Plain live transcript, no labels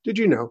Did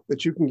you know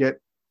that you can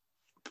get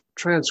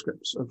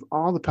transcripts of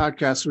all the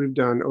podcasts we've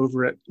done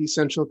over at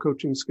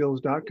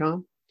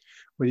essentialcoachingskills.com?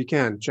 Well, you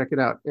can check it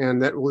out.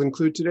 And that will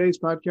include today's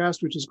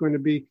podcast, which is going to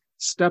be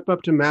Step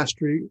Up to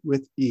Mastery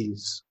with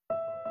Ease.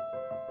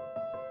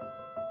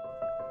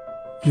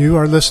 You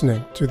are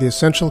listening to the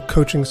Essential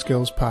Coaching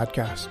Skills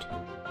Podcast,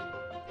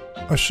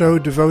 a show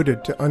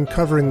devoted to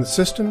uncovering the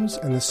systems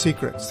and the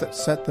secrets that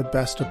set the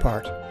best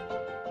apart,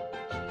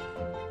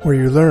 where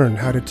you learn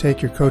how to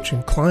take your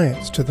coaching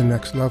clients to the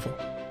next level,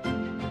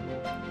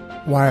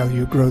 while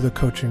you grow the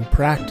coaching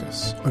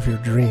practice of your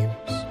dreams.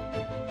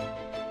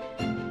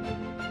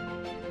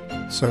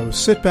 So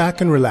sit back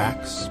and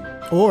relax,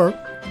 or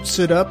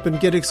sit up and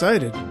get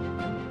excited.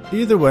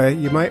 Either way,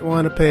 you might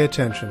want to pay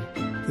attention.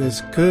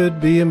 This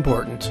could be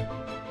important.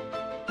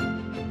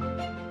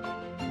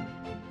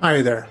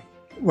 Hi there.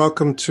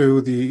 Welcome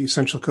to the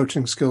Essential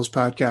Coaching Skills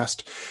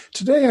Podcast.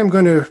 Today I'm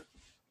going to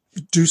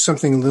do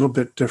something a little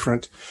bit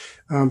different.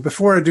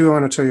 Before I do, I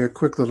want to tell you a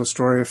quick little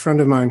story. A friend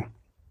of mine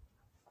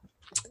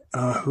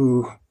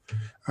who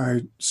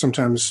I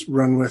sometimes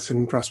run with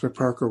in Prospect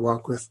Park or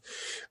walk with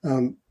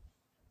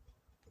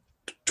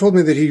told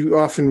me that he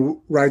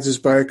often rides his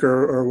bike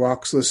or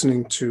walks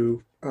listening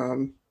to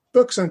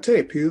books on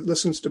tape. He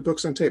listens to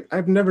books on tape.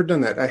 I've never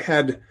done that. I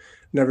had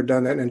never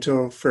done that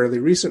until fairly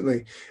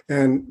recently.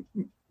 And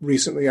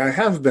recently I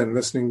have been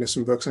listening to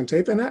some books on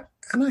tape, and I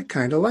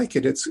kind of like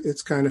it.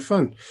 It's kind of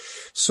fun.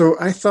 So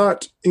I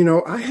thought,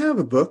 I have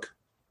a book.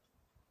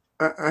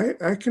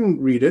 I can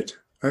read it.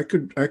 I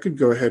could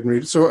go ahead and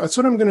read it. So that's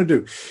what I'm going to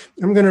do.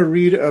 I'm going to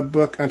read a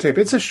book on tape.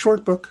 It's a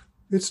short book.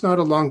 It's not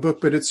a long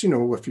book, but it's,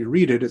 if you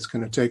read it, it's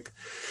going to take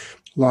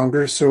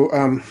longer. So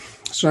I'm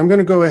going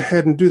to go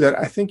ahead and do that.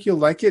 I think you'll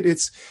like it.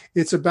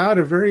 It's about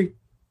a very,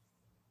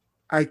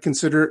 I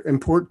consider,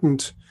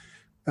 important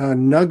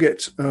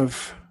nugget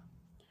of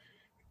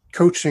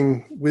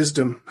coaching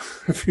wisdom,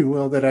 if you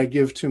will, that I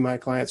give to my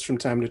clients from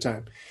time to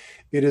time.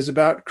 It is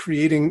about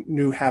creating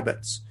new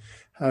habits,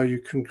 how you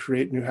can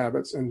create new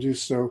habits and do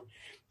so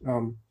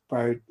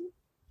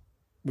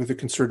with a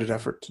concerted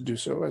effort to do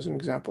so, as an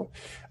example.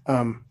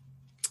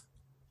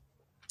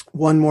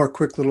 One more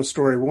quick little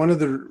story. One of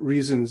the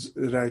reasons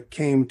that I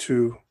came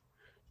to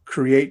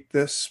create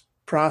this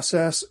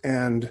process,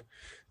 and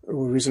the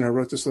reason I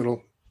wrote this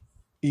little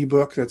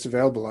ebook that's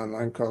available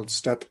online called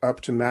Step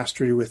Up to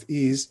Mastery with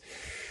Ease,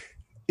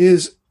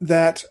 is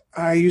that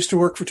I used to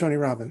work for Tony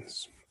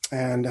Robbins.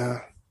 And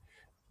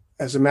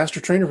as a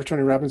master trainer for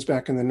Tony Robbins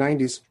back in the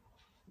 90s,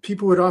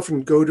 people would often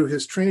go to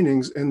his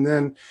trainings and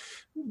then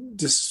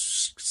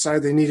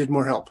decide they needed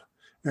more help.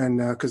 And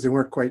because they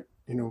weren't quite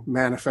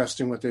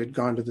manifesting what they had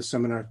gone to the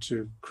seminar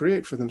to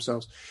create for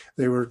themselves.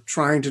 They were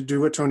trying to do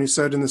what Tony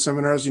said in the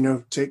seminars,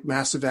 take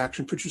massive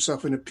action, put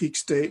yourself in a peak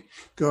state,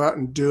 go out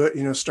and do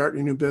it, start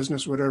your new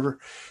business, whatever.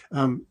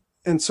 And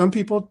some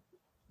people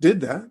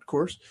did that, of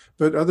course,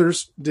 but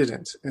others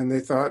didn't. And they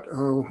thought,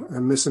 oh,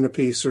 I'm missing a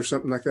piece or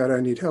something like that. I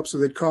need help. So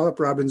they'd call up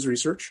Robbins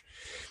Research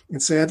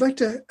and say, I'd like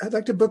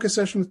to book a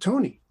session with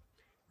Tony.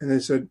 And they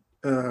said,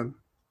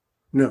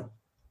 no.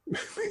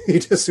 He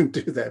doesn't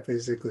do that,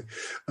 basically.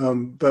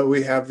 But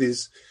we have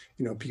these,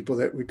 people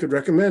that we could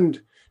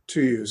recommend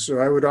to you. So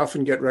I would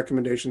often get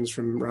recommendations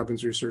from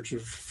Robbins Research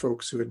of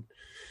folks who had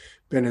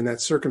been in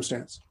that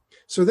circumstance.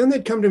 So then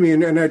they'd come to me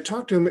and I'd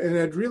talk to them, and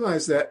I'd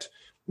realize that,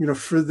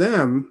 for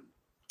them,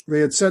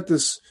 they had set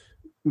this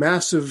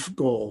massive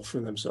goal for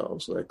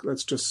themselves. Like,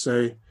 let's just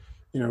say,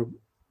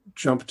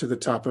 jump to the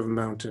top of a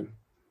mountain,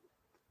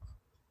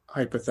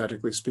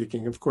 hypothetically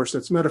speaking. Of course,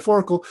 that's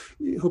metaphorical.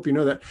 I hope you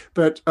know that.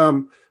 But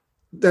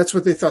that's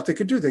what they thought they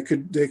could do. They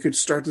could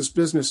start this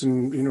business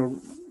and,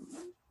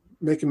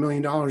 make $1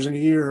 million in a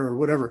year or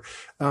whatever.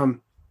 And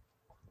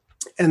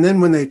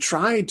then when they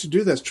tried to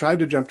do this, tried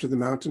to jump to the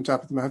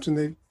top of the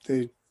mountain,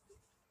 they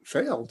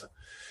failed.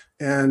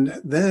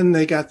 And then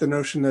they got the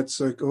notion that's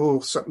like, oh,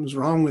 something's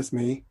wrong with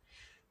me.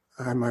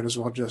 I might as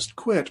well just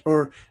quit,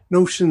 or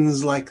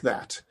notions like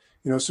that.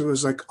 So it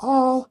was like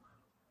all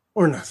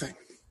or nothing.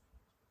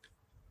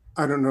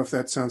 I don't know if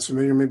that sounds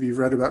familiar. Maybe you've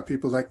read about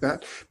people like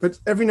that, but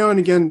every now and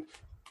again,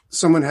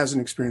 someone has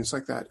an experience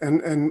like that.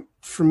 And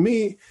for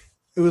me,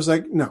 it was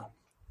like, no,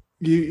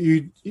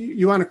 you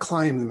want to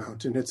climb the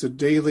mountain. It's a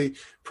daily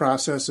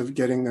process of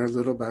getting there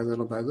little by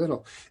little by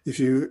little. If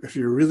you're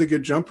a really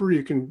good jumper,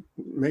 you can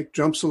make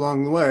jumps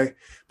along the way,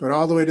 but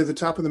all the way to the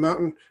top of the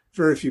mountain,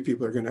 very few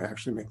people are going to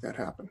actually make that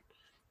happen.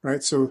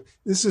 Right. So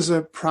this is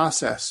a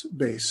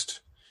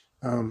process-based,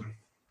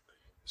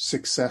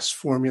 success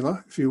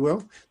formula, if you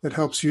will, that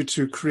helps you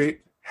to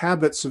create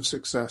habits of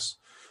success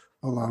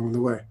along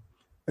the way.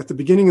 At the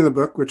beginning of the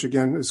book, which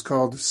again is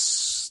called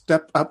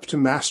Step Up to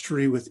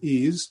Mastery with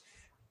Ease,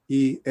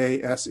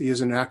 E.A.S.E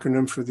is an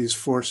acronym for these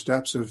 4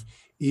 steps of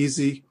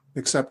easy,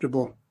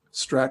 acceptable,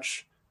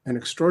 stretch, and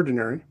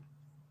extraordinary.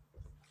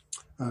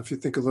 If you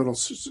think a little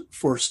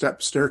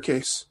 4-step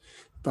staircase,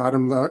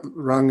 bottom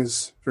rung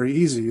is very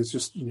easy. It's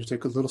just you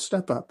take a little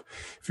step up.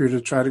 If you're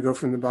to try to go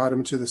from the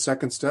bottom to the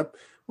second step,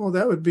 well,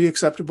 that would be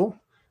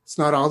acceptable. It's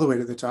not all the way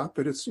to the top,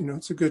 but it's,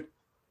 it's a good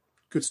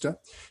good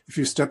step. If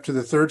you step to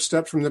the third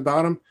step from the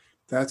bottom,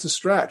 that's a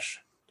stretch.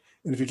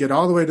 And if you get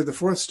all the way to the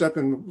fourth step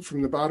and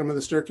from the bottom of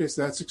the staircase,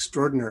 that's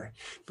extraordinary.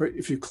 But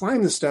if you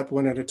climb the step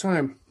one at a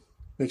time,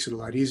 it makes it a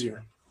lot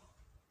easier.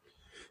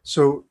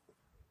 So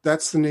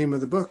that's the name of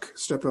the book,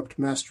 Step Up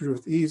to Mastery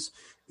with Ease.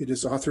 It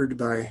is authored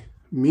by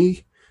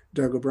me,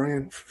 Doug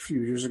O'Brien, a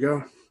few years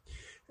ago,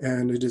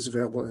 and it is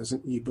available as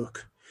an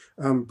ebook.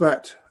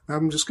 But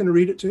I'm just going to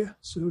read it to you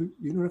so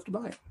you don't have to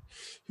buy it.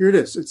 Here it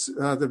is. It's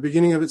the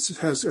beginning of it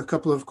has a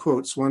couple of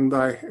quotes, one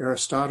by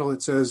Aristotle.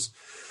 It says,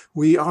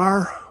 "We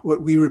are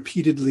what we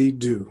repeatedly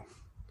do.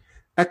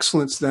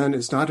 Excellence, then,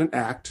 is not an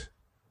act,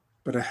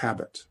 but a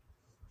habit."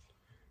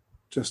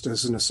 Just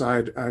as an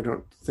aside, I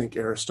don't think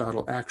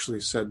Aristotle actually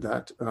said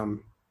that,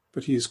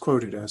 but he is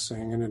quoted as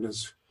saying, and it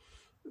is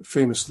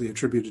famously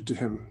attributed to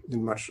him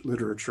in much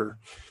literature.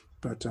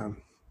 But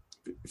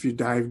if you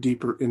dive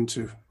deeper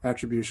into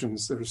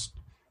attributions,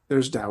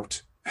 there's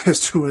doubt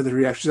as to whether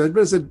he actually said,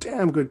 but it's a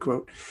damn good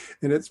quote.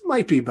 And it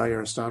might be by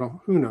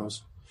Aristotle. Who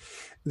knows?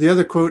 The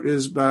other quote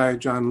is by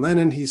John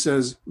Lennon. He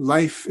says,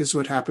 "Life is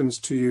what happens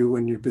to you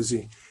when you're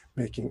busy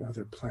making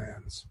other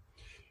plans."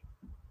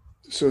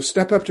 So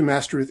step up to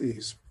mastery with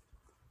ease.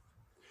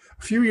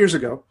 A few years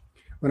ago,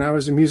 when I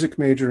was a music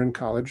major in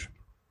college,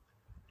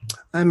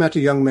 I met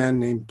a young man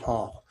named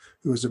Paul,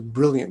 who was a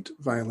brilliant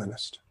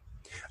violinist.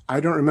 I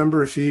don't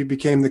remember if he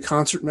became the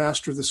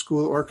concertmaster of the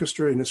school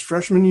orchestra in his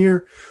freshman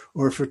year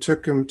or if it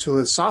took him till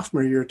his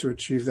sophomore year to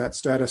achieve that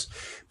status,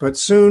 but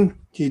soon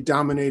he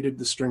dominated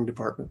the string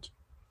department.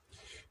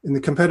 In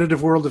the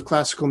competitive world of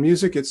classical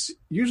music, it's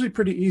usually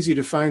pretty easy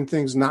to find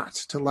things not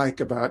to like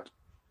about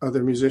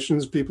other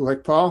musicians, people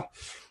like Paul.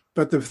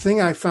 But the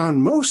thing I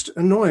found most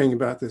annoying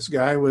about this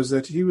guy was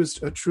that he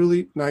was a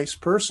truly nice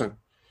person.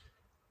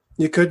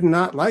 You could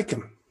not like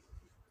him.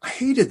 I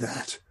hated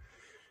that.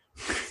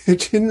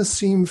 It didn't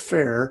seem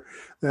fair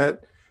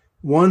that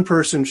one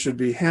person should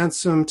be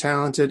handsome,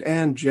 talented,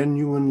 and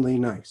genuinely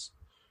nice.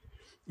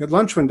 At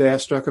lunch one day, I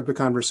struck up a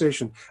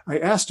conversation. I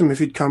asked him if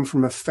he'd come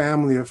from a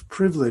family of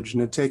privilege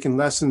and had taken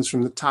lessons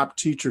from the top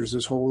teachers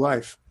his whole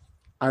life.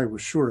 I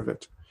was sure of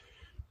it.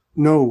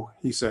 "No,"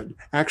 he said.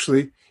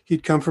 Actually,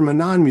 he'd come from a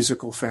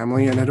non-musical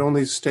family and had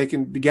only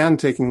began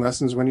taking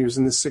lessons when he was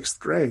in the 6th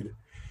grade.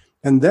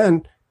 And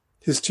then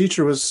his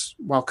teacher was,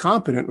 while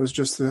competent, was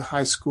just the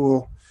high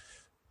school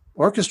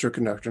orchestra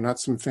conductor, not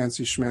some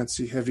fancy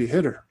schmancy heavy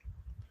hitter.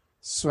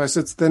 So I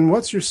said, "Then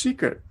what's your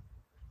secret?"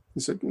 He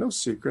said, "No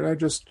secret, I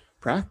just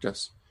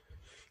practice."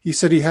 He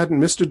said he hadn't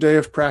missed a day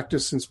of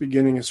practice since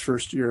beginning his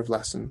first year of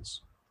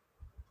lessons.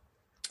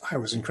 I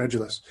was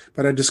incredulous,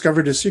 but I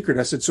discovered his secret.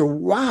 I said, "So,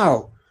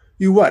 wow,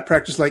 you what,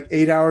 practice like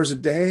 8 hours a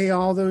day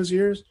all those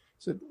years?" He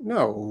said,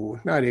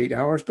 "No, not 8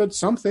 hours, but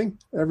something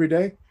every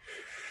day."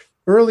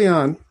 Early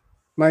on,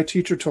 my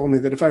teacher told me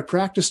that if I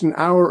practiced an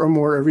hour or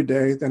more every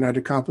day, then I'd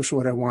accomplish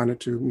what I wanted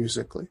to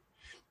musically.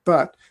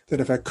 But that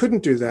if I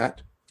couldn't do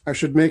that, I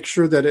should make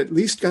sure that I at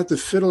least got the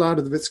fiddle out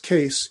of its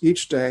case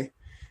each day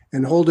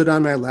and hold it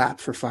on my lap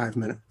for 5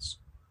 minutes.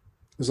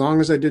 As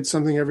long as I did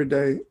something every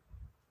day,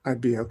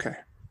 I'd be okay.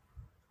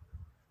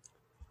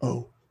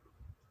 Oh.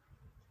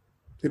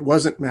 It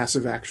wasn't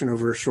massive action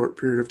over a short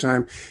period of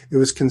time. It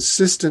was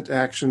consistent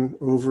action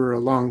over a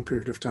long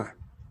period of time.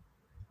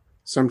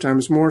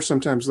 Sometimes more,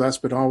 sometimes less,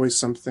 but always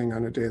something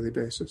on a daily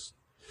basis.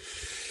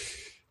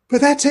 But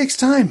that takes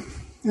time,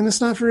 and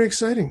it's not very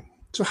exciting.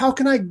 So how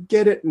can I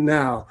get it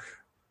now?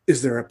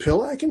 Is there a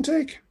pill I can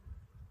take?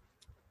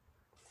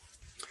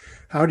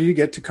 How do you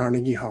get to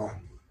Carnegie Hall?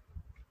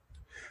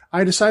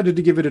 I decided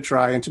to give it a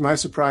try, and to my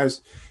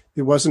surprise,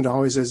 it wasn't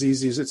always as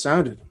easy as it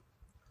sounded.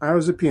 I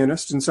was a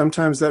pianist, and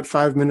sometimes that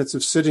 5 minutes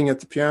of sitting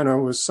at the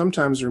piano was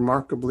sometimes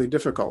remarkably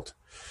difficult.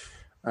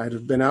 I'd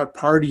have been out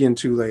partying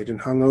too late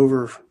and hung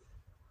over.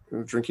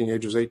 Drinking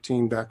age was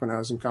 18 back when I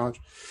was in college,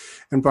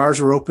 and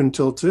bars were open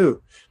till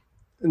 2.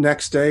 The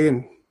next day,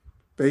 and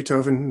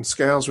Beethoven and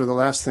scales were the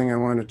last thing I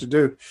wanted to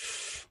do.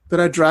 But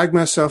I dragged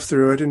myself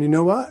through it, and you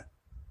know what?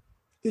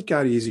 It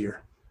got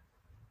easier.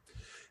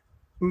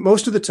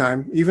 Most of the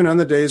time, even on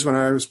the days when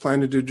I was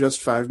planning to do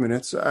just 5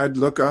 minutes, I'd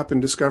look up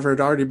and discover I'd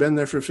already been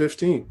there for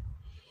 15.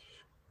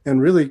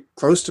 And really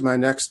close to my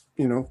next,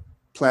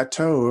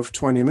 plateau of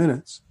 20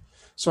 minutes.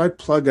 So I'd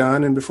plug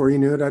on, and before you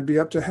knew it, I'd be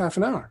up to half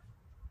an hour.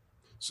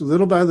 So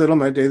little by little,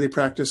 my daily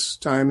practice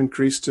time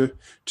increased to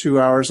 2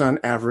 hours on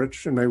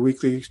average, and my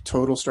weekly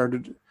total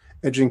started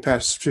edging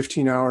past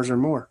 15 hours or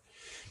more.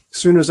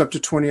 Soon it was up to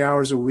 20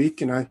 hours a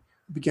week, and I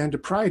began to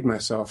pride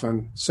myself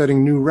on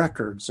setting new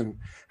records and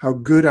how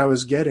good I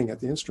was getting at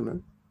the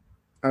instrument.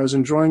 I was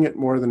enjoying it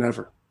more than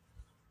ever.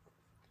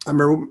 I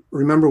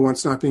remember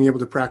once not being able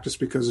to practice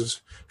because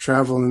of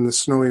travel in the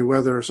snowy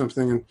weather or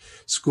something and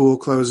school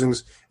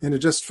closings, and it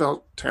just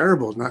felt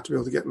terrible not to be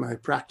able to get my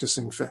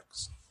practicing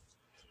fix.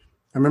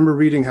 I remember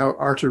reading how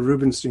Arthur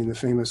Rubinstein, the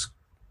famous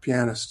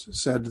pianist,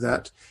 said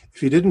that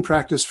if he didn't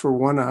practice for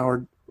 1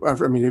 hour,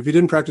 if he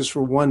didn't practice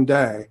for 1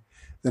 day,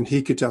 then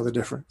he could tell the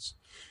difference.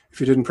 If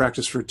he didn't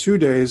practice for 2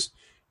 days,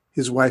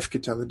 his wife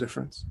could tell the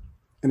difference.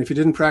 And if he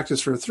didn't practice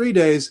for 3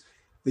 days,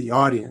 The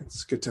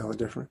audience could tell a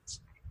difference.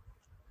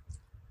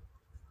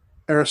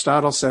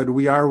 Aristotle said,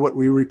 "We are what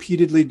we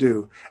repeatedly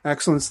do.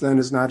 Excellence then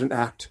is not an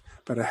act,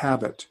 but a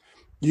habit.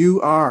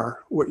 You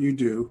are what you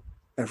do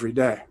every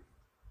day."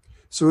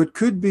 So it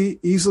could be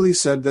easily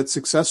said that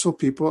successful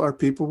people are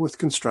people with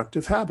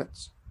constructive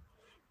habits.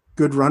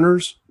 Good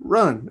runners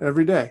run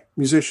every day.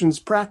 Musicians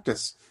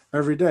practice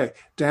every day.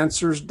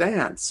 Dancers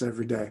dance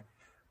every day.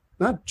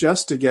 Not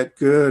just to get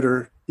good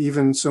or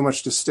even so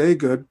much to stay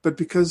good, but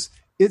because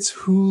it's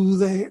who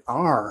they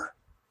are.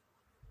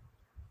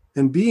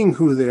 And being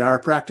who they are,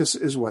 practice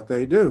is what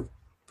they do,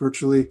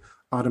 virtually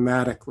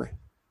automatically.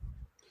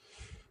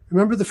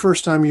 Remember the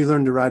first time you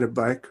learned to ride a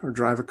bike or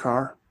drive a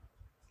car?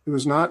 It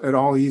was not at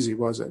all easy,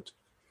 was it?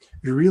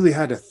 You really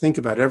had to think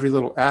about every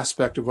little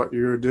aspect of what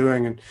you were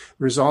doing, and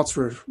the results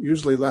were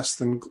usually less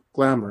than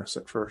glamorous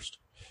at first.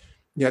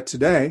 Yet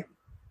today,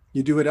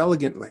 you do it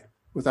elegantly,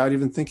 without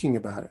even thinking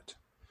about it.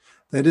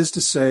 That is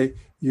to say,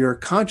 your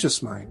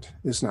conscious mind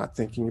is not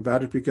thinking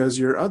about it because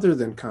your other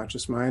than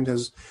conscious mind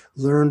has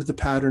learned the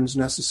patterns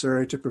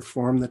necessary to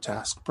perform the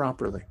task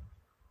properly.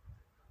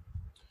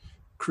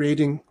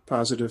 Creating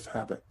positive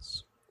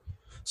habits.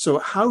 So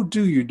how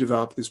do you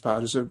develop these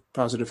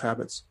positive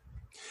habits?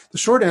 The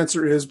short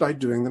answer is by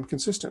doing them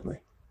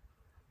consistently.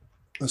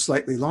 A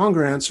slightly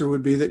longer answer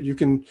would be that you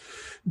can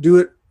do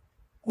it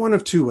one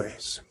of two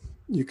ways.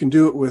 You can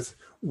do it with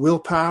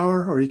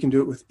willpower or you can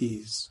do it with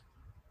ease.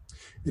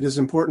 It is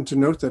important to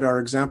note that our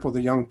example,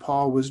 the young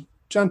Paul, was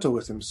gentle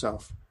with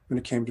himself when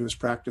it came to his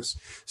practice,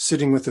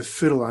 sitting with a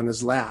fiddle on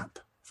his lap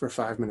for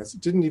 5 minutes.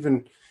 It didn't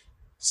even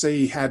say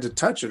he had to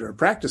touch it or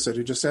practice it.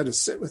 He just had to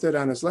sit with it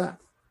on his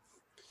lap.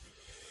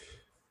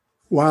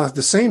 While at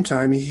the same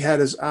time, he had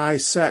his eye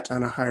set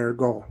on a higher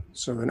goal.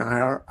 So an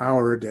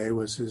hour a day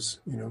was his,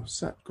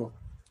 set goal.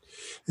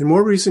 In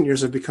more recent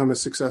years, I've become a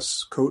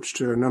success coach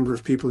to a number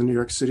of people in New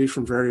York City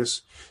from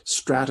various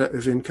strata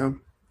of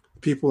income.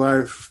 People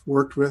I've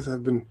worked with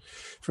have been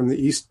from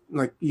the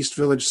East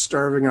Village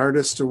starving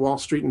artists to Wall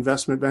Street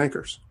investment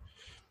bankers.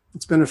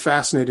 It's been a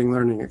fascinating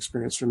learning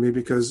experience for me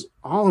because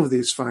all of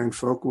these fine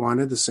folk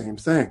wanted the same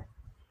thing,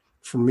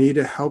 for me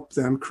to help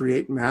them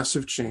create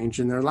massive change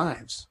in their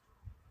lives.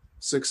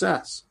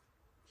 Success.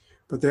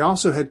 But they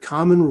also had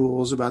common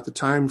rules about the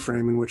time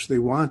frame in which they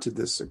wanted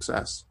this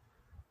success.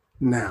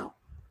 Now,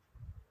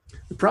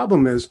 the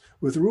problem is,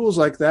 with rules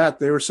like that,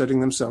 they were setting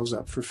themselves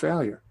up for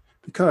failure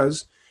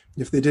because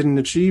if they didn't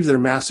achieve their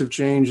massive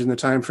change in the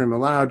time frame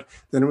allowed,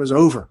 then it was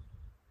over.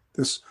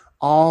 This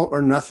all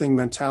or nothing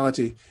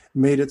mentality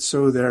made it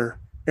so their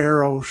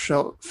arrow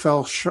fell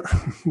far short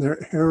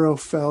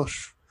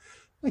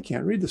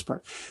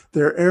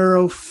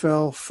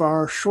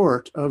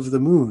of the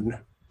moon,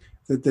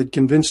 that they'd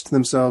convinced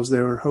themselves they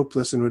were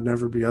hopeless and would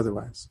never be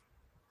otherwise.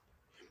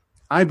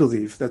 I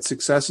believe that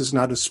success is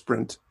not a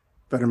sprint,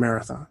 but a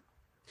marathon.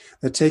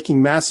 That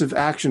taking massive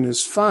action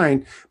is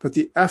fine, but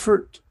the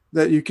effort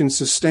that you can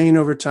sustain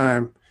over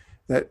time,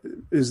 that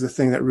is the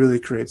thing that really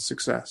creates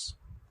success.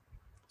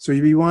 So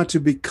you want to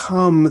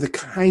become the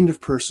kind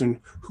of person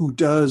who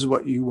does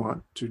what you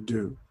want to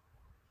do.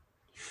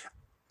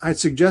 I'd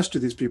suggest to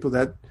these people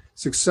that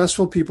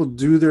successful people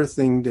do their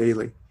thing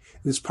daily.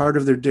 It is part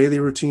of their daily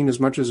routine as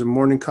much as a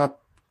morning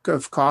cup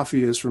of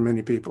coffee is for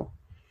many people.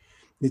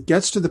 It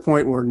gets to the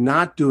point where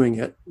not doing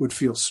it would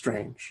feel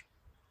strange.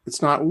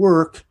 It's not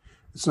work.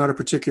 It's not a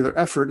particular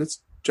effort.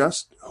 It's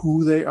just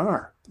who they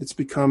are. It's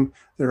become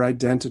their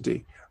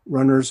identity.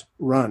 Runners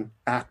run,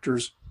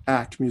 actors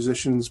act,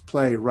 musicians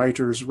play,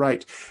 writers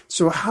write.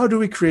 So how do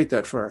we create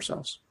that for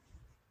ourselves?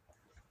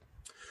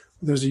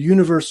 There's a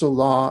universal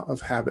law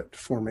of habit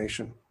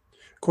formation.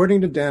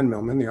 According to Dan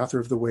Millman, the author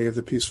of The Way of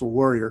the Peaceful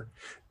Warrior,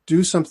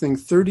 do something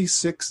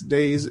 36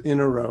 days in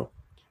a row,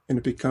 and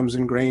it becomes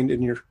ingrained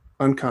in your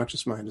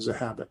unconscious mind as a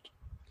habit.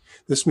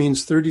 This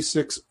means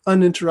 36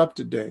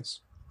 uninterrupted days.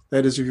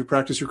 That is, if you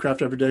practice your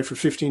craft every day for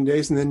 15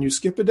 days and then you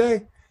skip a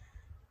day,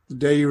 the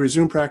day you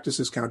resume practice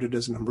is counted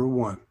as number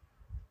 1,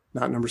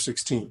 not number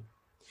 16.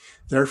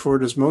 Therefore,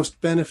 it is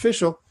most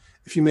beneficial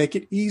if you make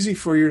it easy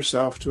for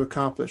yourself to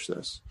accomplish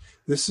this.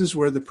 This is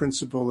where the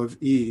principle of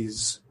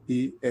ease,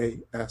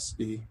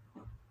 E.A.S.E,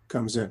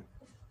 comes in.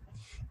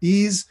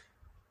 Ease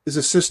is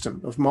a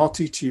system of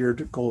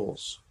multi-tiered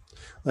goals.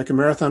 Like a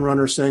marathon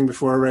runner saying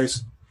before a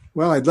race,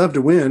 well, I'd love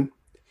to win,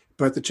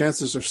 but the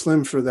chances are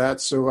slim for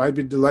that, so I'd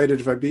be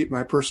delighted if I beat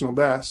my personal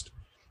best.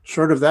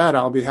 Short of that,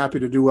 I'll be happy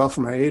to do well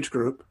for my age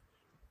group,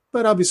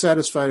 but I'll be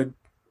satisfied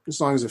as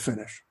long as I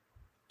finish.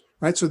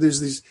 Right? So there's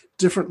these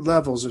different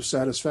levels of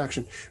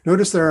satisfaction.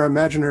 Notice that our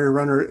imaginary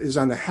runner is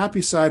on the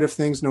happy side of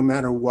things no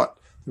matter what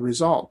the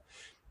result,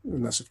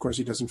 unless, of course,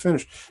 he doesn't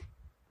finish.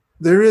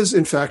 There is,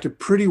 in fact, a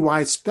pretty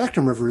wide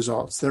spectrum of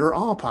results that are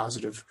all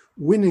positive,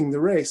 winning the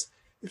race.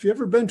 If you've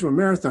ever been to a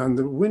marathon,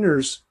 the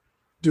winners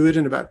do it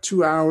in about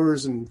 2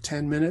 hours and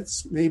 10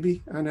 minutes,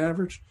 maybe, on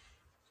average.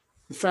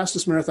 The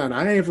fastest marathon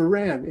I ever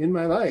ran in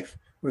my life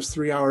was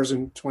 3 hours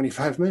and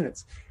 25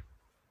 minutes.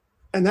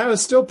 And that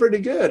was still pretty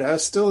good. I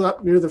was still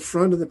up near the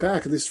front of the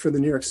pack, at least for the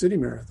New York City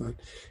Marathon.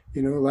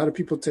 A lot of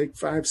people take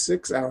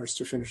 5-6 hours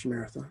to finish a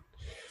marathon.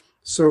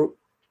 So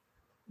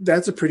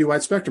that's a pretty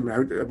wide spectrum.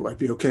 I'd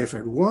be okay if I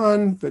had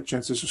one, but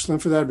chances are slim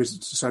for that.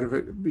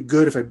 It'd be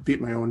good if I beat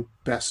my own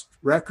best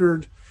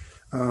record.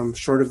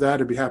 Short of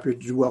that, I'd be happy to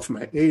do well for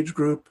my age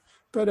group,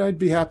 but I'd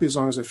be happy as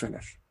long as I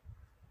finish.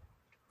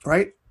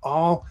 Right?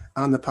 All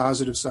on the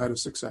positive side of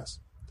success.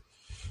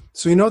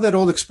 So that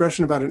old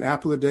expression about an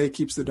apple a day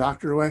keeps the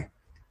doctor away?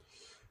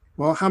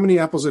 Well, how many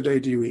apples a day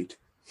do you eat?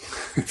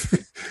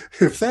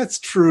 If that's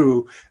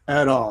true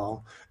at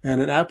all,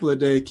 and an apple a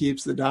day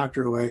keeps the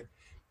doctor away,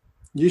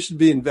 you should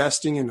be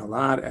investing in a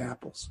lot of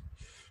apples,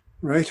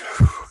 right?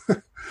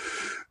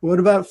 What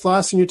about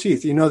flossing your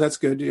teeth? That's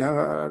good.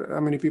 How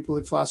many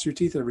people floss your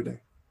teeth every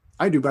day?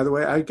 I do, by the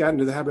way. I got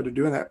into the habit of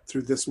doing that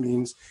through this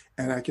means,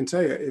 and I can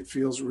tell you, it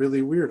feels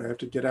really weird. I have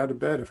to get out of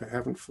bed if I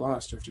haven't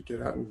flossed. I have to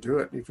get out and do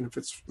it, even if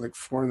it's like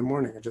 4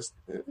 a.m.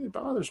 It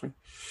bothers me.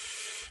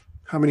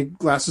 How many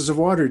glasses of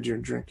water do you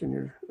drink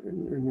in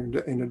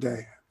a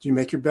day? Do you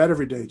make your bed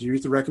every day? Do you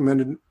eat the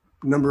recommended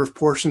number of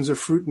portions of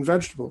fruit and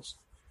vegetables?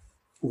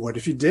 What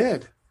if you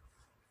did?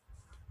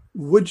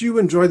 Would you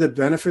enjoy the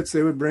benefits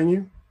they would bring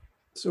you?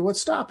 So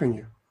what's stopping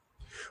you?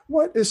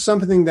 What is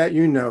something that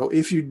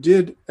if you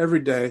did every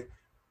day,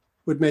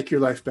 would make your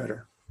life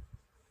better?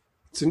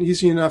 It's an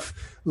easy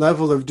enough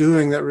level of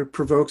doing that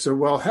provokes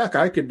well, heck,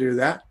 I could do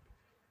that.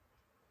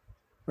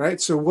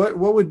 Right? So what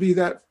would be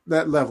that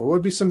level? What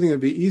would be something that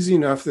would be easy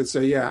enough that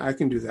say, yeah, I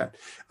can do that?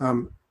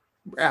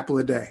 Apple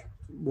a day,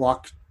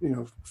 walk,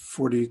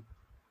 40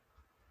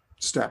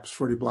 steps,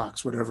 40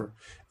 blocks, whatever.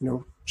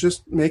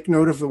 Just make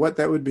note of what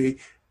that would be.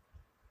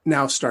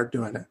 Now start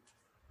doing it.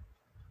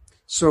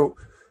 So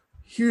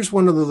here's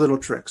one of the little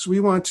tricks. We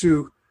want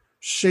to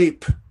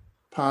shape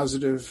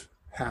positive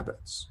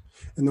habits.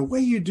 And the way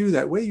you do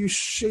that, way you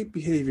shape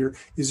behavior,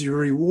 is you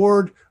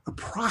reward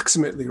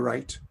approximately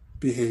right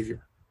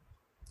behavior.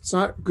 It's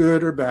not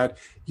good or bad.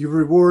 You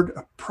reward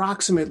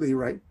approximately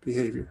right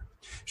behavior.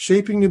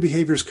 Shaping new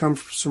behaviors comes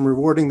from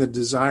rewarding the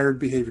desired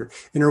behavior.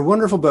 In her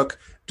wonderful book,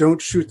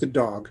 Don't Shoot the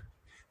Dog,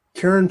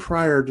 Karen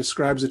Pryor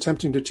describes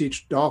attempting to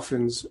teach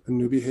dolphins a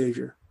new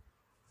behavior.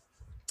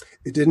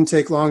 It didn't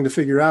take long to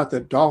figure out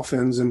that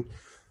dolphins and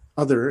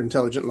other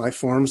intelligent life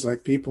forms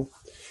like people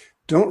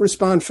don't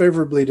respond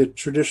favorably to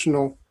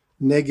traditional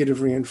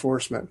negative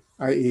reinforcement,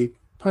 i.e.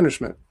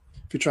 punishment.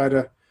 If you try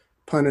to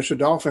punish a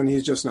dolphin,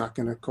 he's just not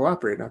going to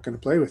cooperate, not going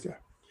to play with you.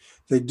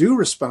 They do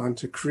respond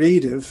to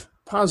creative,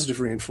 positive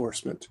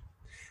reinforcement.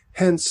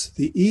 Hence,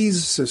 the E.A.S.E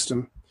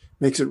system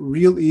makes it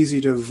real easy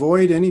to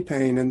avoid any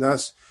pain and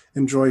thus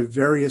enjoy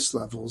various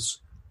levels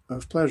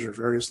of pleasure,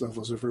 various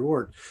levels of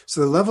reward. So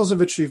the levels of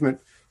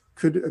achievement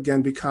could,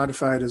 again, be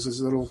codified as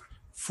these little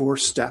 4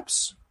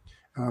 steps.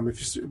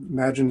 If you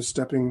imagine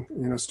standing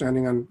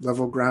on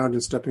level ground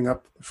and stepping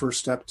up the first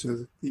step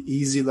to the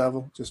easy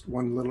level, just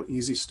one little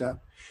easy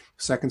step.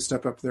 Second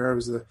step up there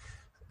is the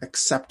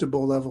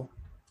acceptable level.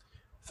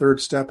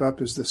 Third step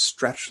up is the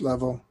stretch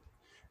level.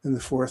 And the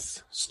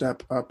fourth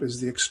step up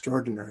is the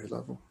extraordinary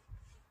level.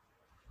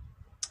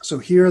 So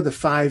here are the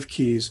 5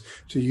 keys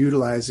to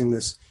utilizing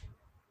this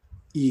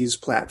E.A.S.E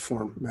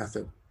platform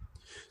method.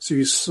 So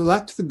you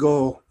select the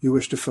goal you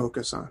wish to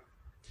focus on.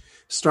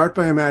 Start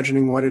by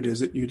imagining what it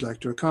is that you'd like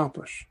to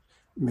accomplish.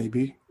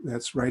 Maybe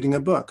that's writing a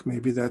book.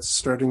 Maybe that's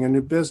starting a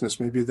new business.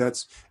 Maybe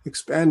that's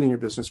expanding your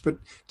business. But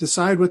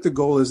decide what the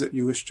goal is that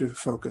you wish to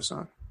focus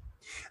on.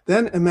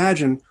 Then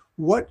imagine,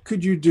 what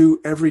could you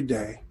do every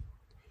day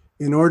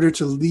in order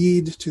to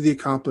lead to the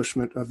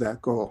accomplishment of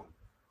that goal?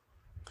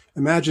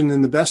 Imagine,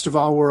 in the best of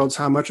all worlds,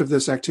 how much of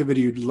this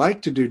activity you'd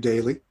like to do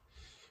daily,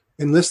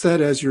 and list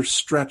that as your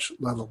stretch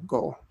level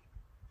goal.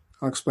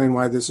 I'll explain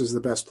why this is the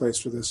best place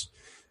for this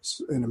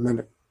in a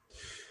minute.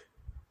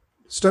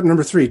 Step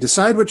number 3,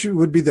 decide what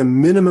would be the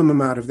minimum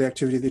amount of the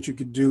activity that you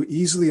could do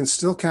easily and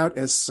still count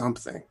as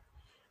something.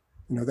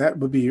 That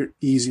would be your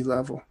easy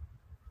level.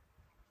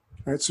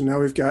 All right, so now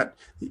we've got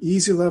the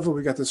easy level,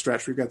 we've got the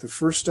stretch, we've got the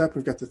first step,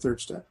 we've got the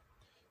third step.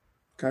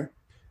 Okay?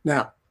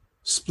 Now,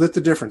 split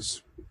the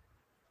difference.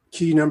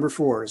 Key number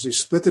 4 is you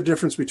split the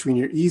difference between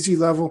your easy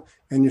level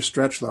and your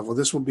stretch level.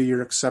 This will be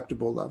your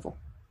acceptable level.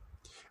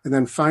 And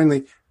then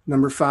finally,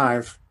 number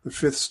 5, the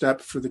 5th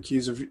step for the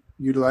keys of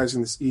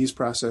utilizing this E.A.S.E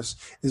process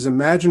is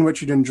imagine what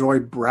you'd enjoy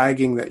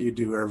bragging that you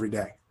do every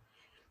day.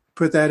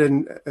 Put that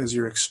in as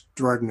your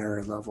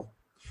extraordinary level.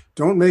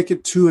 Don't make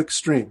it too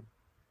extreme.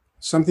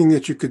 Something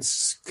that you could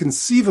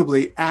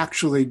conceivably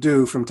actually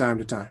do from time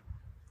to time.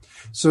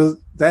 So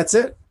that's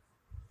it.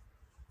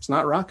 It's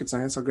not rocket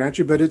science, I'll grant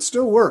you, but it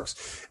still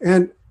works.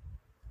 And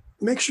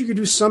make sure you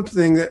do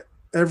something that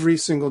every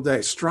single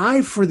day.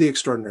 Strive for the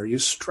extraordinary. You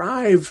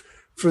strive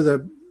for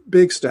the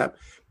big step,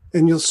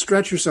 and you'll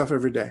stretch yourself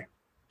every day.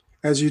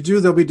 As you do,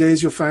 there'll be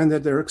days you'll find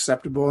that they're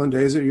acceptable and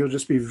days that you'll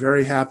just be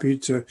very happy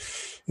to,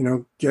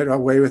 get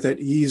away with that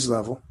ease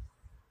level.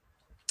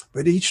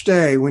 But each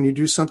day, when you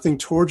do something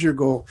towards your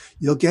goal,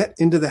 you'll get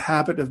into the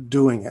habit of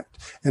doing it.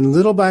 And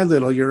little by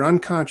little, your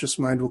unconscious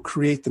mind will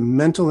create the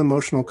mental,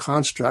 emotional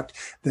construct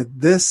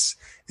that this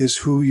is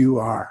who you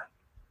are.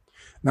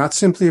 Not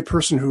simply a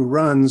person who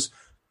runs,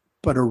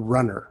 but a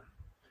runner.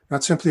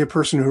 Not simply a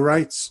person who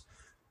writes,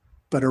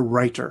 but a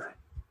writer.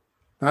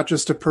 Not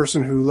just a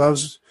person who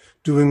loves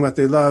doing what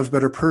they love,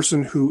 but a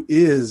person who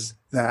is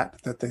that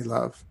they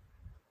love.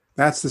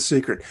 That's the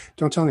secret.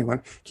 Don't tell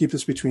anyone. Keep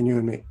this between you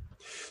and me.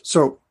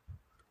 So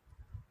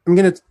I'm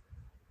going to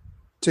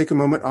take a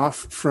moment off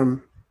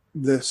from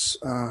this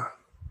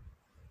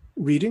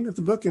reading of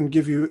the book and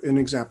give you an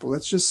example.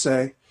 Let's just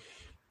say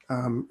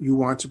you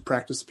want to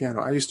practice the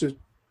piano. I used to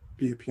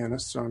be a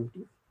pianist, so I'm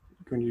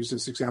going to use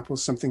this example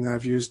as something that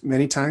I've used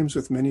many times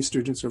with many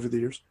students over the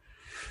years.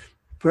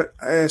 But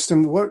I asked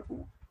them,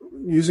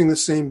 using the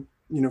same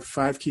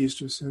 5 keys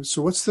to say,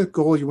 so what's the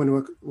goal you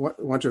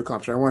want to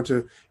accomplish? I want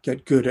to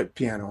get good at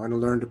piano. I want to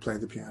learn to play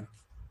the piano.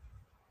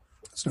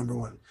 That's number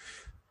 1.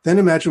 Then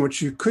imagine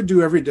what you could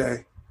do every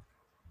day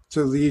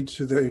to lead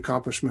to the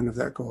accomplishment of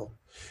that goal.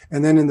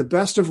 And then in the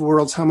best of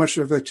worlds, how much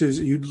of it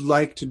you'd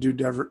like to do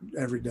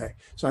every day.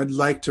 So I'd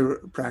like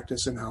to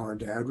practice an hour a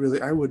day.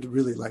 I would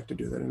really like to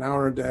do that. An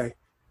hour a day.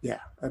 Yeah,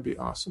 that'd be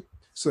awesome.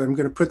 So I'm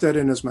going to put that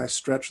in as my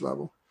stretch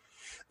level.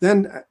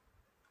 Then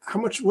how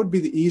much would be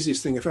the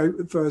easiest thing? If I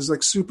was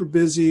like super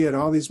busy at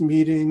all these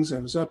meetings, I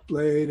was up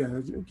late, I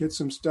had to get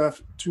some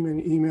stuff, too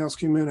many emails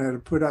came in, I had to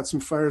put out some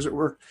fires at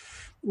work.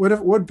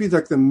 What would be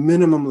like the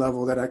minimum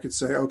level that I could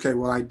say, okay,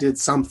 well, I did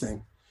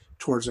something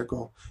towards a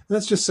goal. And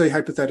let's just say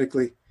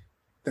hypothetically,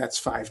 that's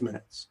 5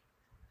 minutes,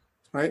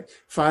 right?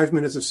 5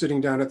 minutes of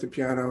sitting down at the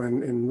piano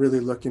and really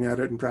looking at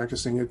it and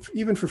practicing it,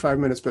 even for 5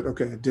 minutes, but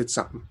okay, I did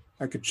something.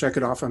 I could check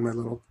it off on my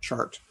little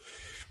chart.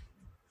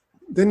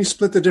 Then you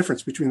split the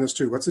difference between those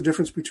two. What's the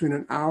difference between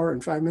an hour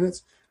and 5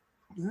 minutes?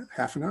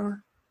 Half an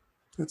hour,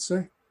 let's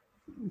say.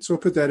 So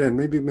we'll put that in.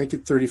 Maybe make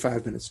it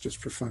 35 minutes just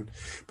for fun.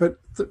 But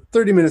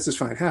 30 minutes is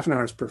fine. Half an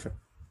hour is perfect.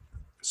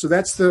 So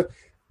that's the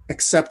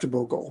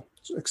acceptable goal,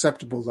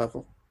 acceptable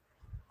level.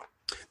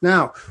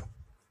 Now,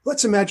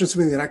 let's imagine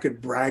something that I could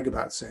brag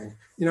about saying,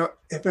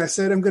 if I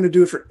said I'm going to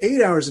do it for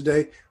 8 hours a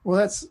day, well,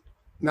 that's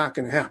not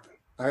going to happen.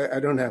 I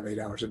don't have 8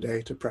 hours a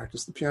day to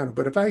practice the piano.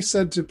 But if I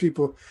said to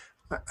people,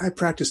 I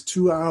practice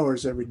 2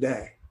 hours every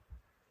day,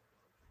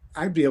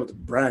 I'd be able to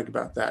brag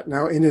about that.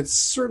 Now, and it's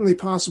certainly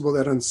possible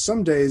that on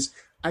some days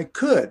I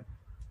could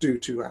do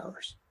 2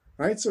 hours,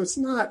 right? So it's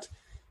not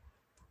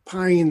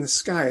pie in the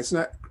sky. It's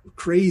not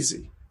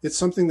crazy. It's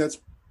something that's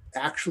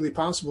actually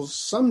possible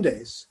some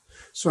days.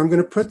 So I'm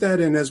going to put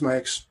that in as my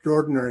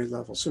extraordinary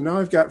level. So now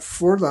I've got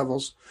 4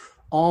 levels,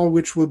 all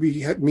which will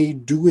be me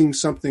doing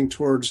something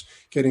towards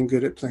getting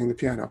good at playing the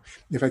piano.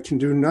 If I can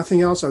do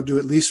nothing else, I'll do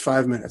at least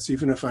 5 minutes.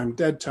 Even if I'm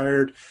dead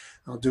tired,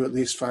 I'll do at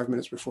least 5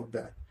 minutes before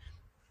bed.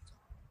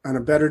 On a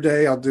better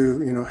day, I'll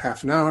do,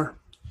 half an hour.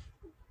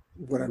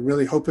 What I'm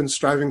really hoping,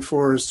 striving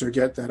for is to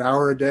get that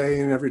hour a day,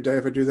 and every day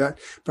if I do that.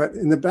 But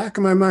in the back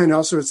of my mind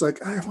also, it's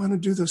like, I want to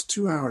do those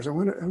 2 hours. I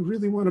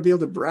really want to be able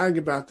to brag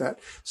about that.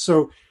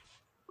 So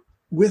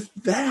with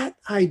that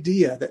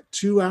idea that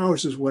 2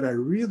 hours is what I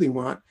really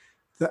want,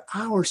 the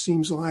hour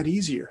seems a lot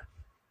easier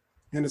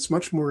and it's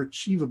much more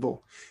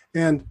achievable.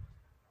 And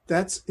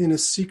that's in a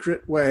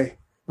secret way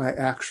my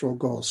actual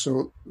goal.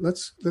 So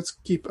let's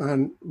keep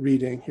on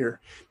reading here.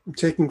 I'm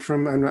taking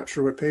from, I'm not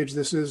sure what page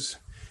this is.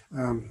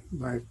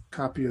 My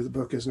copy of the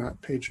book is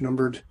not page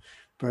numbered,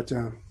 but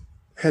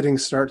heading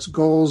starts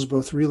goals,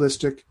 both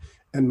realistic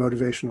and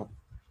motivational.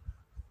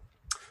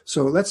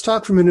 So let's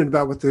talk for a minute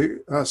about what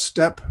the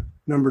step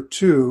number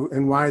 2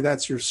 and why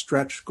that's your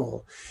stretch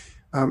goal.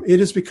 It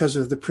is because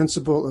of the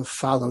principle of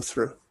follow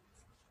through.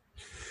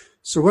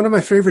 So one of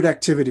my favorite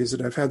activities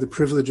that I've had the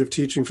privilege of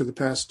teaching for the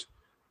past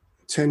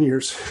 10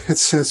 years, it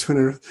says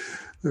when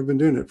I've been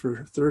doing it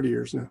for 30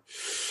 years now.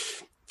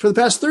 For the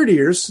past 30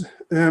 years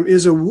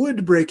is a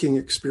wood breaking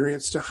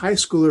experience to high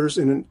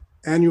schoolers in an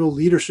annual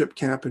leadership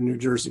camp in New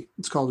Jersey.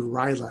 It's called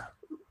RYLA,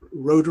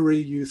 Rotary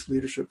Youth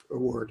Leadership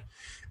Award.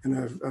 And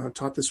I've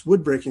taught this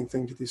wood breaking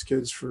thing to these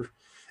kids for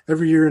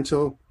every year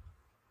until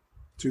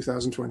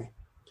 2020,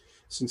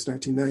 since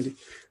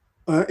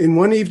 1990. In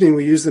one evening,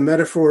 we used the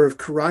metaphor of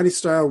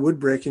karate-style wood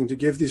breaking to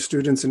give these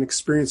students an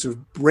experience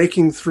of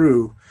breaking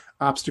through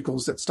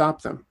obstacles that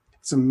stop them.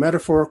 It's a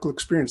metaphorical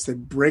experience. They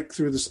break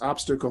through this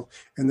obstacle,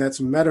 and that's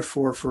a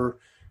metaphor for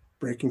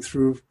breaking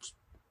through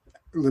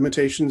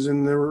limitations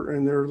in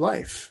their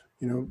life.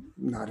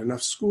 Not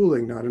enough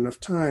schooling, not enough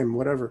time,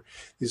 whatever,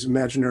 these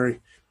imaginary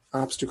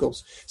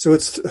obstacles. So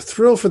it's a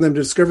thrill for them to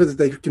discover that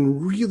they can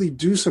really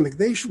do something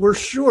they were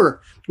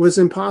sure was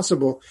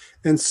impossible,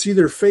 and see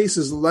their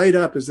faces light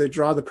up as they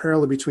draw the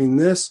parallel between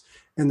this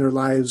and their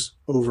lives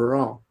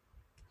overall.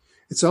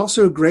 It's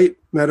also a great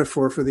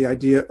metaphor for the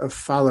idea of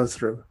follow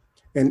through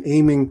and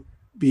aiming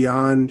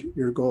beyond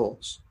your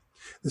goals.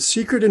 The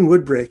secret in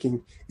wood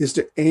breaking is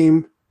to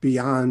aim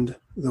beyond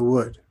the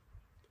wood.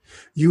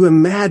 You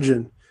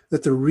imagine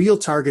that the real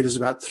target is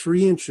about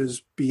 3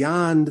 inches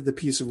beyond the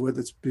piece of wood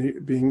that's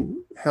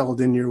being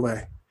held in your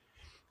way.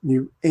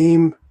 You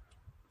aim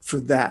for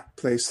that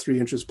place 3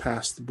 inches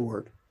past the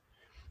board.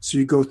 So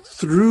you go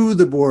through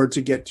the board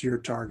to get to your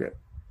target.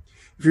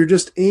 If you're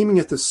just aiming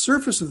at the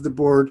surface of the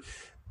board,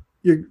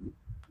 you're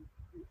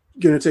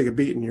going to take a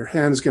beating. Your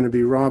hand's going to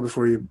be raw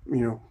before you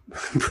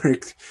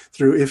break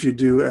through, if you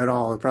do at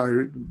all.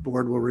 Probably the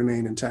board will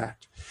remain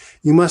intact.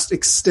 You must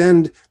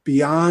extend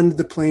beyond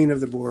the plane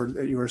of the board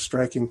that you are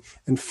striking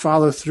and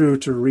follow through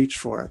to reach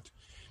for it.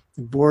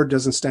 The board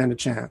doesn't stand a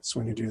chance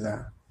when you do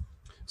that.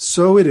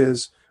 So it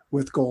is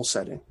with goal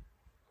setting.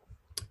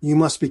 You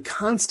must be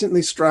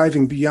constantly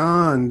striving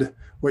beyond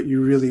what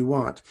you really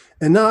want.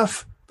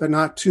 Enough, but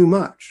not too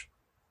much.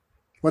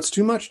 What's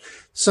too much?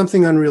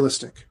 Something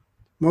unrealistic.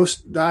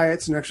 Most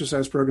diets and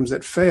exercise programs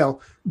that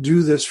fail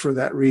do this for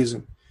that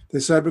reason. They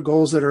set up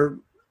goals that are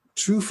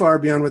too far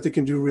beyond what they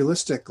can do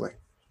realistically,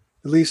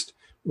 at least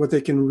what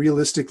they can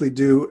realistically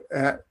do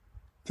at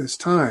this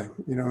time,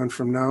 and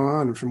from now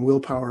on, and from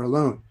willpower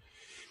alone.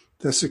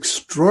 This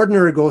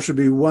extraordinary goal should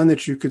be one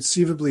that you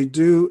conceivably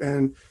do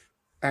and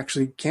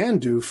actually can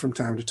do from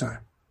time to time.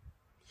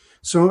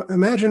 So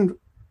imagine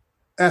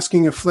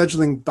asking a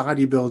fledgling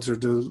bodybuilder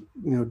to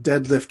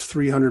deadlift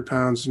 300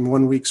 pounds in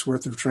 1 week's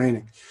worth of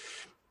training.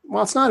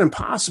 Well, it's not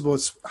impossible.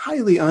 It's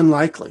highly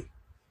unlikely.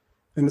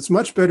 And it's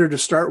much better to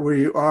start where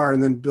you are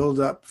and then build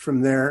up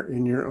from there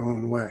in your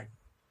own way.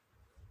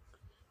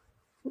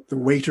 The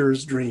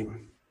waiter's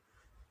dream.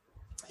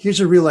 Here's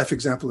a real-life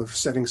example of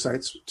setting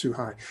sights too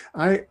high.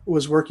 I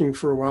was working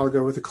for a while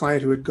ago with a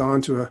client who had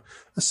gone to a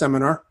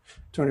seminar,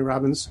 Tony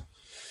Robbins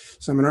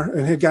seminar,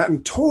 and had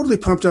gotten totally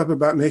pumped up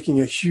about making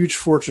a huge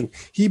fortune.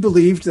 He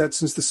believed that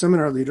since the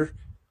seminar leader,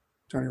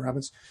 Tony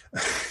Robbins,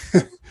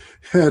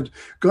 had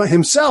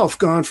himself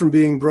gone from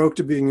being broke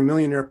to being a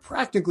millionaire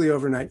practically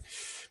overnight,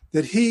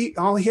 that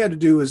all he had to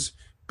do was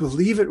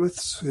believe it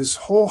with his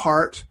whole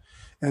heart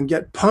and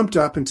get pumped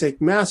up and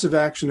take massive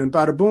action, and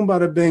bada boom,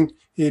 bada bing,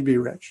 he'd be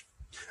rich.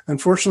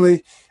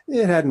 Unfortunately,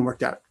 it hadn't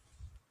worked out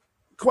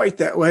quite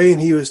that way,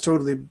 and he was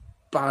totally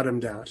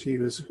bottomed out. He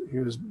was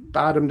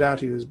bottomed out.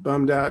 He was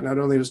bummed out. Not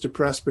only was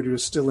depressed, but he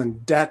was still in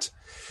debt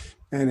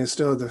and is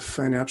still at the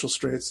financial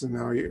straits, and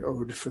now he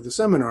owed for the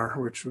seminar,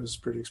 which was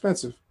pretty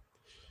expensive.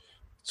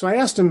 So I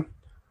asked him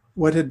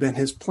what had been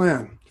his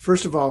plan.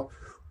 First of all,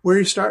 where are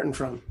you starting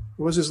from?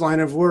 What was his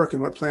line of work,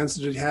 and what plans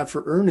did he have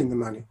for earning the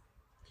money?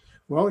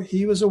 Well,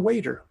 he was a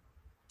waiter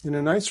in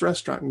a nice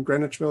restaurant in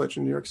Greenwich Village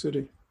in New York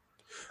City.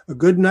 A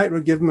good night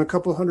would give him a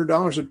couple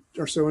 $100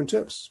 or so in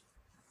tips.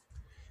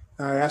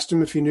 I asked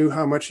him if he knew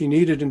how much he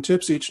needed in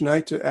tips each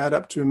night to add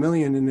up to $1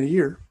 million in a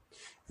year,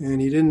 and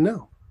he didn't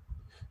know.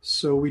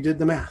 So we did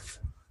the math.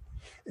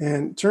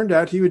 And it turned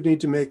out he would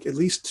need to make at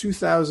least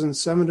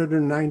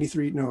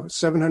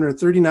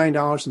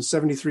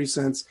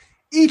 $739.73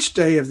 each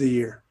day of the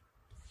year.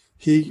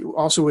 He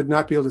also would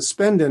not be able to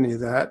spend any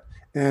of that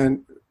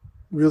and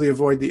really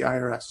avoid the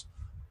IRS.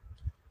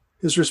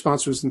 His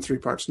response was in 3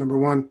 parts. Number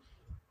one,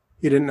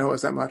 he didn't know it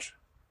was that much.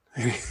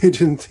 He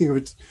didn't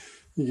think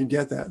you could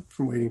get that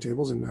from waiting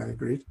tables, and I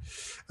agreed.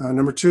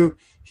 Number two,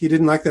 he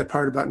didn't like that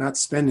part about not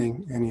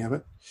spending any of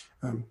it.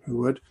 Who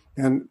would?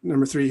 And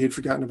number three, he'd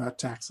forgotten about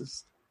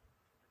taxes.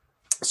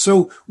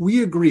 So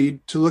we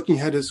agreed to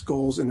looking at his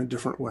goals in a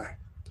different way.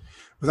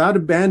 Without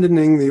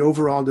abandoning the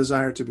overall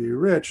desire to be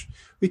rich,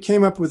 we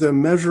came up with a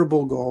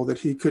measurable goal that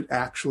he could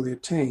actually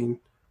attain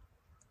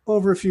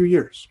over a few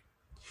years,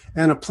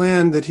 and a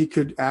plan that he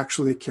could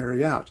actually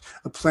carry out,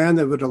 a plan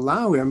that would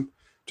allow him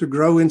to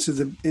grow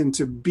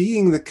into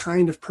being the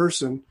kind of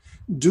person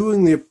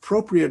doing the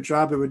appropriate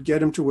job that would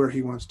get him to where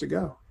he wants to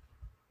go.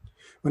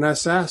 When I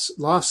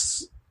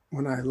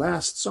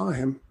last saw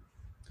him,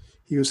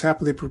 he was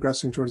happily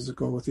progressing towards the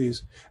goal with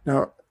ease.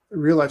 Now, a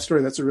real life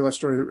story. That's a real life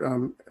story.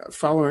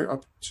 Following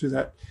up to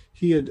that,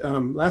 he had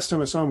last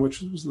time I saw him,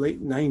 which was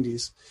late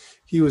 '90s,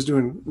 he was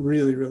doing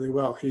really, really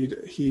well.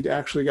 He'd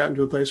actually gotten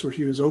to a place where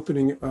he was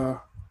opening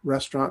a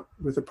restaurant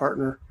with a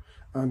partner,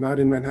 not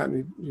in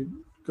Manhattan. He'd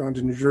gone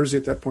to New Jersey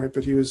at that point,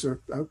 but he was a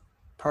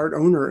part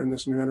owner in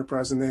this new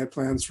enterprise, and they had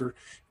plans for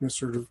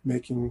sort of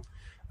making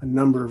a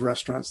number of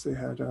restaurants. They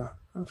had a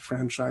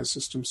franchise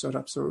system set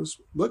up, so it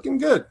was looking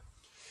good.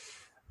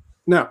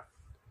 Now,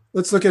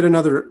 let's look at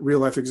another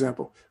real-life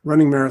example,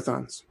 running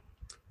marathons.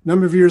 A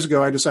number of years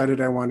ago, I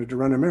decided I wanted to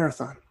run a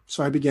marathon.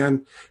 So I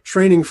began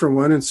training for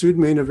one and soon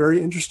made a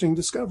very interesting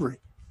discovery.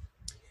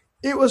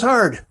 It was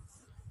hard.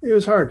 You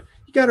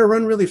got to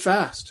run really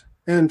fast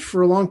and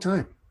for a long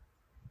time.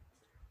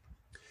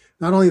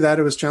 Not only that,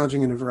 it was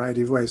challenging in a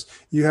variety of ways.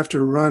 You have to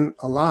run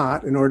a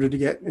lot in order to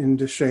get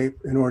into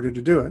shape in order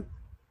to do it,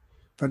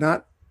 but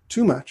not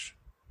too much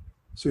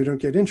so you don't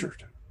get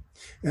injured.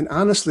 And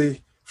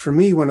honestly, for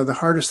me, one of the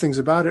hardest things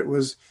about it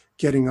was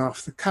getting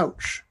off the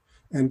couch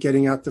and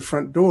getting out the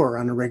front door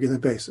on a regular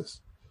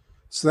basis.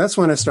 So that's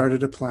when I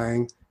started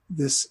applying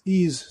this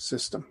E.A.S.E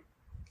system.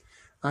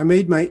 I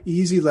made my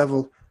easy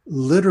level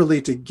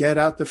literally to get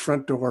out the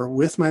front door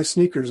with my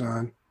sneakers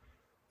on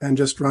and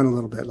just run a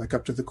little bit, like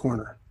up to the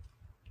corner.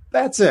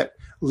 That's it.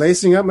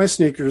 Lacing up my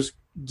sneakers,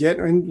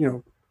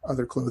 getting,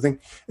 other clothing,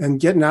 and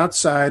getting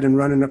outside and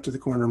running up to the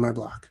corner of my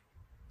block.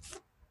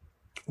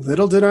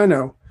 Little did I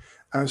know,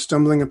 I was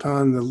stumbling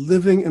upon the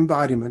living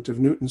embodiment of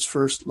Newton's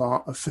first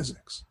law of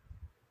physics,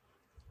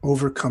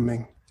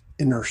 overcoming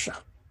inertia.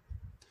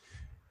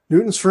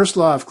 Newton's first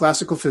law of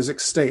classical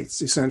physics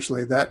states,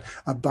 essentially, that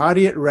a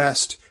body at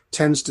rest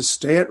tends to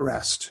stay at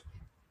rest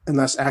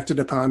unless acted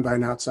upon by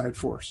an outside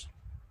force.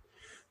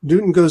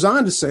 Newton goes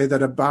on to say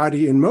that a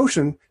body in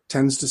motion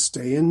tends to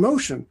stay in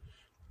motion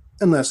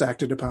unless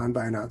acted upon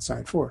by an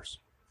outside force.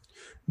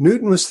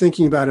 Newton was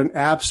thinking about an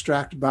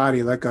abstract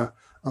body like a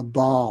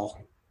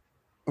ball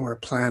or a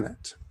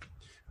planet,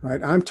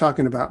 right? I'm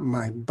talking about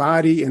my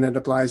body, and it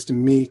applies to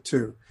me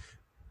too.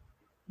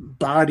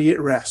 Body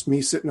at rest,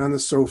 me sitting on the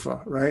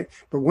sofa, right?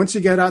 But once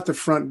you get out the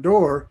front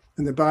door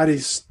and the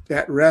body's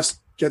at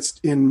rest gets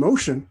in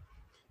motion,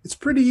 it's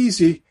pretty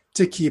easy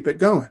to keep it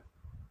going.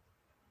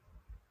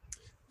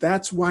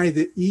 That's why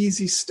the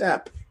easy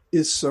step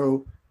is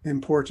so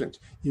important.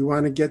 You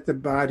want to get the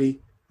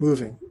body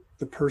moving,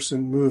 the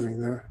person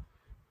moving,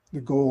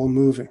 the goal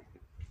moving.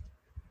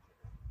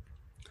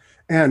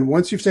 And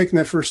once you've taken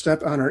that first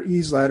step on our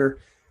E.A.S.E ladder,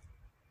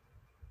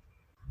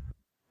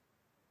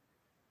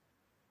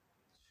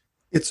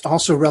 it's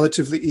also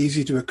relatively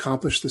easy to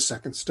accomplish the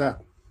second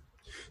step.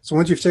 So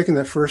once you've taken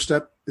that first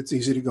step, it's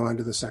easy to go on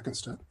to the second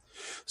step.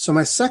 So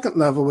my second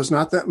level was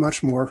not that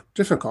much more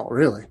difficult,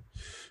 really.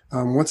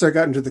 Once I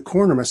got into the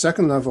corner, my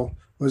second level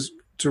was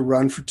to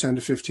run for 10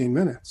 to 15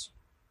 minutes.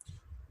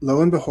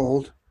 Lo and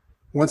behold,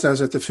 once I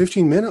was at the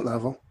 15-minute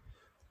level,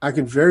 I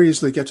could very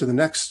easily get to the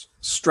next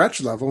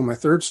stretch level, my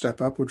third step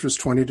up, which was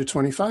 20 to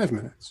 25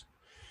 minutes.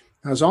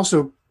 I was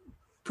also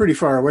pretty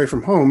far away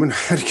from home and I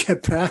had to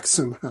get back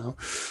somehow.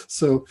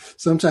 So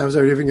sometimes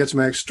I would even get to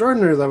my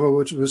extraordinary level,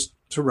 which was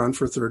to run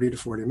for 30 to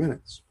 40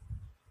 minutes.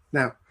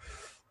 Now,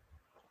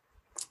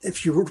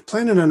 if you were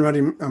planning on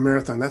running a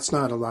marathon, that's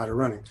not a lot of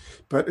running,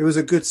 but it was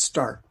a good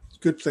start,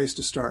 good place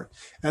to start.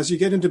 As you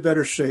get into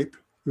better shape,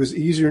 it was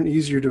easier and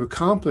easier to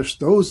accomplish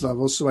those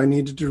levels, so I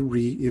needed to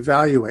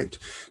reevaluate.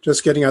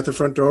 Just getting out the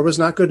front door was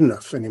not good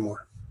enough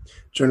anymore.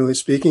 Generally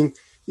speaking,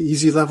 the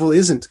easy level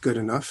isn't good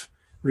enough,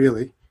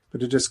 really,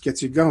 but it just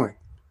gets you going.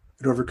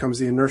 It overcomes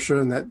the inertia,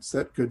 and that's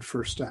that good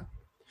first step.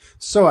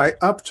 So I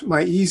upped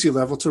my easy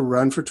level to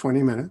run for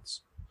 20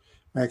 minutes.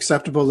 My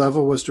acceptable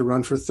level was to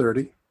run for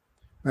 30.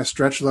 My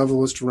stretch level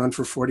was to run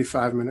for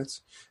 45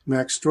 minutes.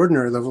 My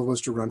extraordinary level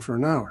was to run for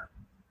an hour.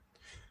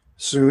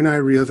 Soon I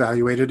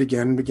reevaluated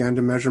again and began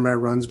to measure my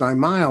runs by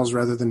miles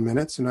rather than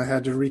minutes, and I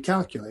had to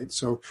recalculate.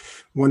 So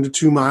 1 to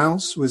 2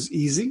 miles was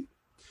easy.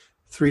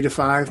 3 to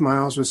 5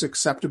 miles was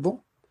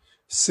acceptable.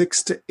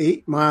 6 to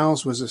 8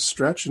 miles was a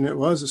stretch, and it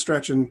was a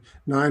stretch, and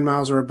 9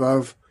 miles or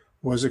above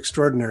was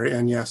extraordinary.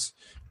 And yes,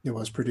 it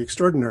was pretty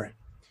extraordinary.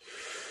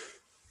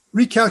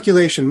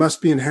 Recalculation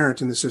must be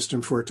inherent in the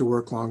system for it to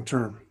work long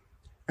term.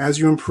 As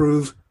you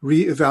improve,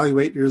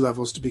 reevaluate your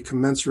levels to be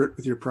commensurate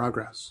with your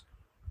progress.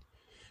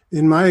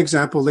 In my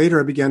example, later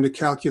I began to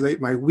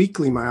calculate my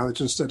weekly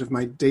mileage instead of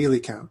my daily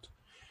count.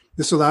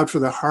 This allowed for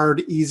the hard,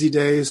 easy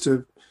days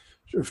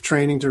of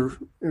training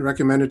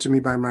recommended to me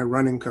by my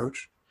running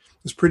coach.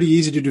 It was pretty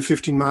easy to do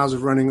 15 miles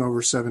of running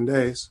over 7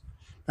 days.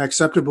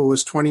 Acceptable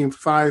was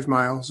 25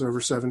 miles over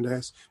 7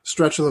 days.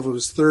 Stretch level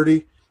was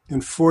 30,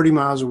 and 40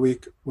 miles a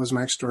week was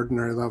my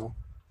extraordinary level.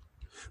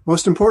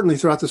 Most importantly,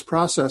 throughout this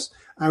process,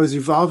 I was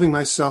evolving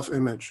my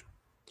self-image.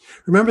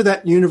 Remember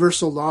that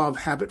universal law of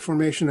habit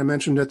formation I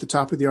mentioned at the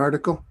top of the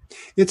article?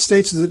 It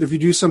states that if you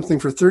do something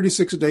for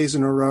 36 days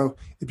in a row,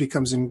 it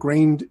becomes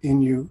ingrained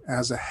in you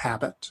as a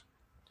habit.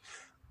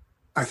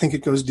 I think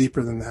it goes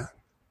deeper than that.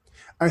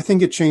 I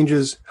think it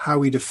changes how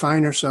we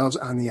define ourselves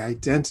on the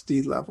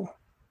identity level,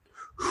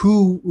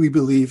 who we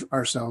believe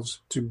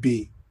ourselves to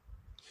be.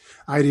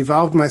 I had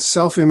evolved my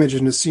self-image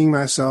into seeing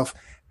myself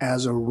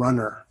as a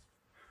runner.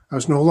 I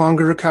was no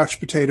longer a couch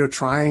potato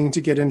trying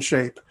to get in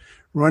shape.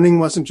 Running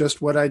wasn't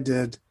just what I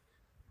did,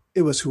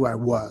 it was who I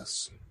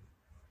was.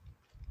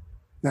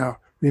 Now,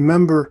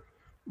 remember,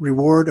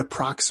 reward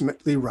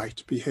approximately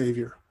right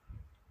behavior.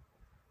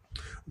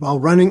 While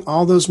running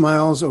all those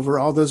miles over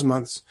all those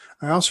months,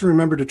 I also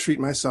remember to treat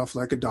myself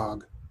like a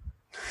dog.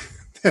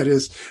 That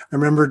is, I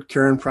remembered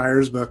Karen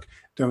Pryor's book,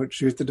 Don't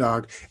Shoot the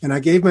Dog, and I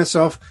gave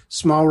myself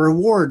small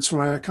rewards for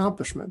my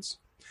accomplishments.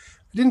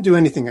 I didn't do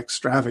anything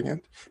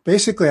extravagant.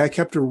 Basically, I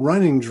kept a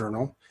running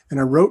journal, and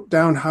I wrote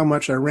down how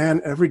much I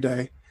ran every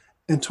day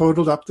and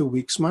totaled up the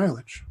week's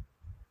mileage.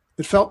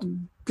 It felt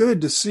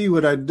good to see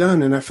what I'd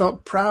done, and I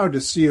felt proud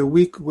to see a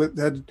week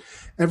that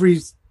every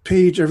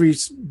page, every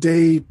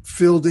day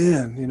filled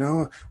in.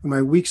 When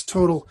my week's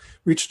total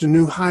reached a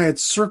new high, I'd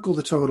circle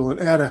the total and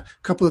add a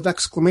couple of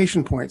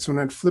exclamation points. When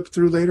I'd flip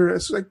through later,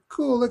 it's like,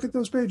 cool, look at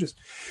those pages.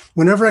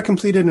 Whenever I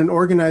completed an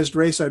organized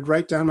race, I'd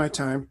write down my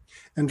time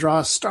and draw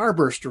a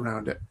starburst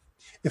around it.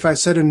 If I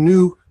set a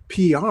new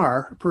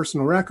PR, a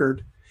personal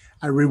record,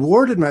 I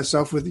rewarded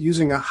myself with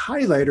using a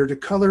highlighter to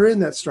color in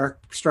that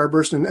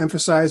starburst and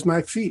emphasize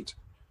my feat.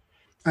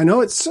 I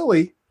know it's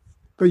silly,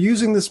 but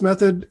using this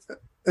method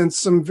and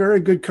some very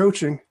good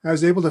coaching, I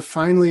was able to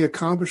finally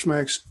accomplish my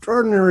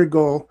extraordinary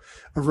goal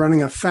of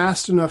running a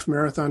fast enough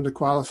marathon to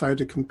qualify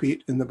to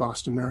compete in the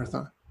Boston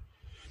Marathon.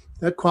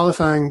 That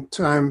qualifying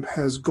time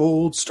has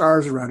gold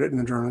stars around it in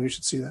the journal. You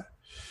should see that.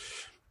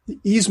 The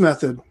E.A.S.E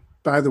method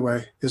by the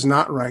way, is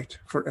not right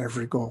for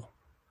every goal.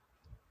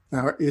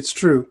 Now, it's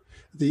true.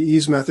 The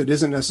E.A.S.E method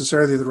isn't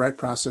necessarily the right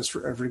process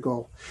for every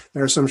goal.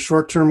 There are some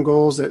short-term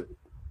goals that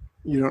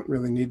you don't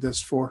really need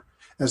this for.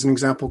 As an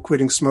example,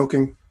 quitting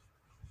smoking.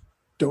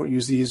 Don't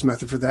use the E.A.S.E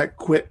method for that.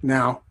 Quit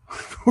now.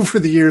 Over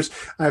the years,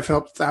 I've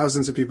helped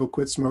thousands of people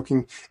quit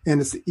smoking,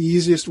 and it's the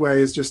easiest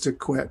way is just to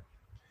quit.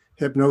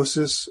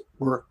 Hypnosis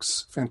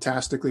works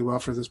fantastically well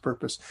for this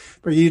purpose.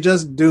 But you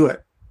just do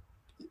it.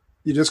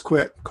 You just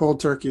quit. Cold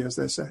turkey, as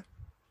they say.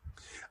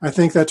 I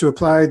think that to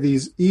apply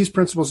these E.A.S.E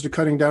principles to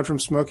cutting down from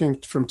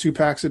smoking from 2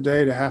 packs a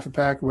day to half a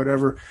pack,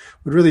 whatever,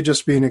 would really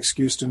just be an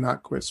excuse to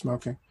not quit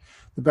smoking.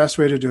 The best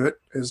way to do it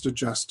is to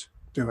just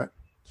do it.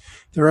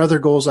 There are other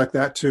goals like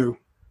that too.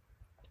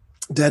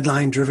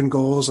 Deadline-driven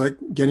goals like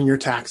getting your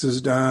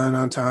taxes done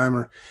on time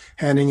or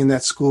handing in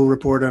that school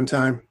report on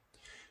time.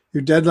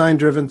 Your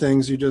deadline-driven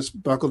things, you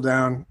just buckle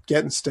down,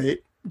 get in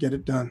state, get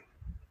it done.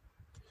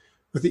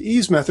 With the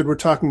E.A.S.E method, we're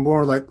talking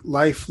more like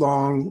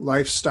lifelong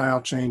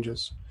lifestyle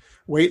changes.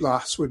 Weight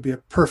loss would be a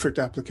perfect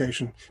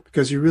application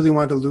because you really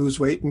want to lose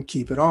weight and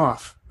keep it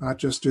off, not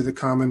just do the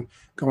common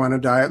go on a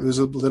diet, lose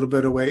a little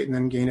bit of weight, and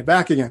then gain it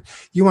back again.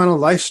 You want a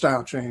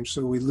lifestyle change,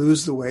 so we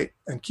lose the weight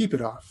and keep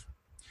it off.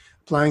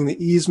 Applying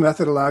the E.A.S.E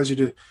method allows you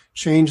to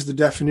change the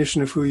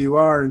definition of who you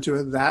are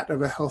into that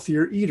of a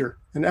healthier eater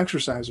and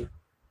exerciser.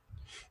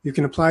 You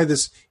can apply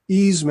this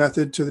E.A.S.E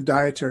method to the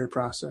dietary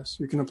process.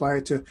 You can apply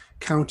it to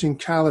counting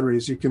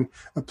calories. You can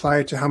apply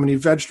it to how many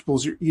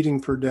vegetables you're eating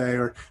per day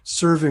or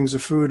servings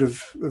of food of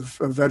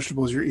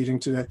vegetables you're eating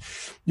today.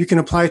 You can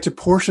apply it to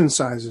portion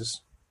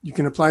sizes. You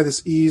can apply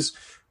this E.A.S.E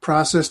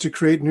process to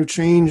create new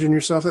change in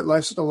yourself that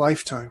lasts a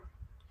lifetime.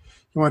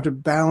 You want to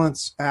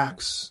balance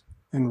acts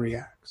and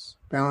reacts.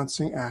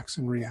 Balancing acts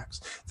and reacts.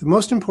 The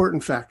most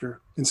important factor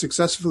in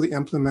successfully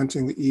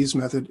implementing the E.A.S.E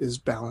method is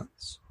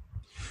balance.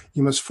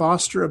 You must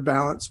foster a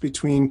balance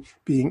between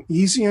being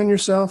easy on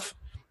yourself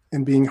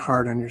and being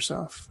hard on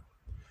yourself,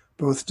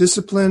 both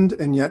disciplined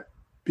and yet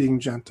being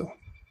gentle.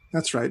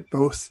 That's right,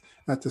 both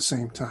at the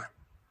same time.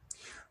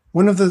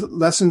 One of the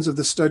lessons of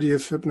the study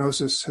of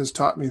hypnosis has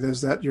taught me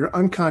is that your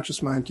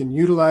unconscious mind can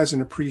utilize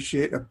and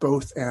appreciate a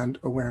both-and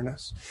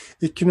awareness.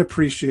 It can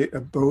appreciate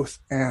a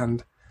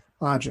both-and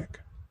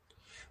logic.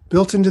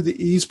 Built into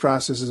the E.A.S.E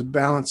process is a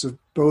balance of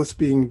both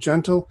being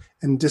gentle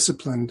and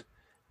disciplined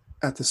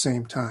at the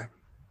same time.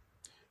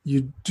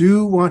 You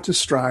do want to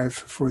strive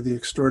for the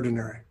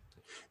extraordinary.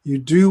 You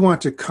do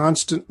want to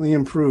constantly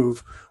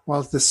improve,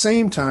 while at the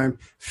same time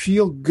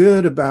feel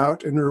good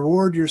about and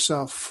reward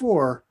yourself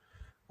for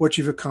what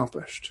you've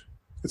accomplished.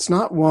 It's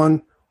not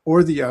one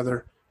or the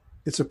other.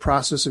 It's a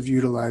process of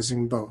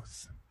utilizing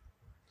both.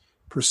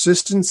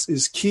 Persistence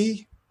is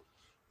key,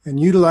 and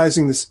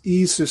utilizing this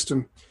E.A.S.E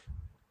system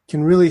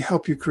can really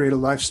help you create a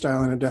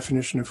lifestyle and a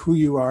definition of who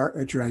you are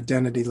at your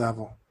identity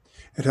level.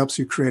 It helps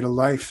you create a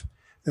life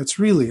that's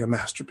really a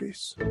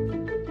masterpiece.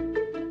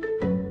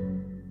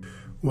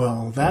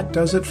 Well, that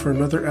does it for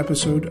another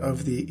episode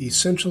of the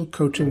Essential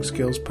Coaching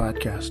Skills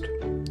Podcast.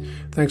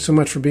 Thanks so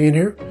much for being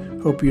here.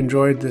 Hope you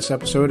enjoyed this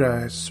episode.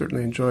 I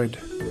certainly enjoyed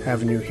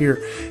having you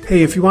here.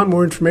 Hey, if you want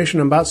more information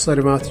about Sleight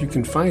of Mouth, you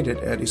can find it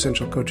at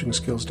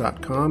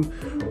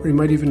essentialcoachingskills.com, or you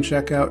might even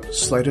check out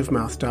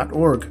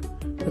sleightoфmouth.org.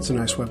 That's a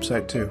nice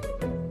website too.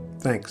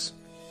 Thanks.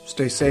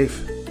 Stay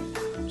safe.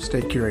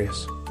 Stay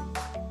curious.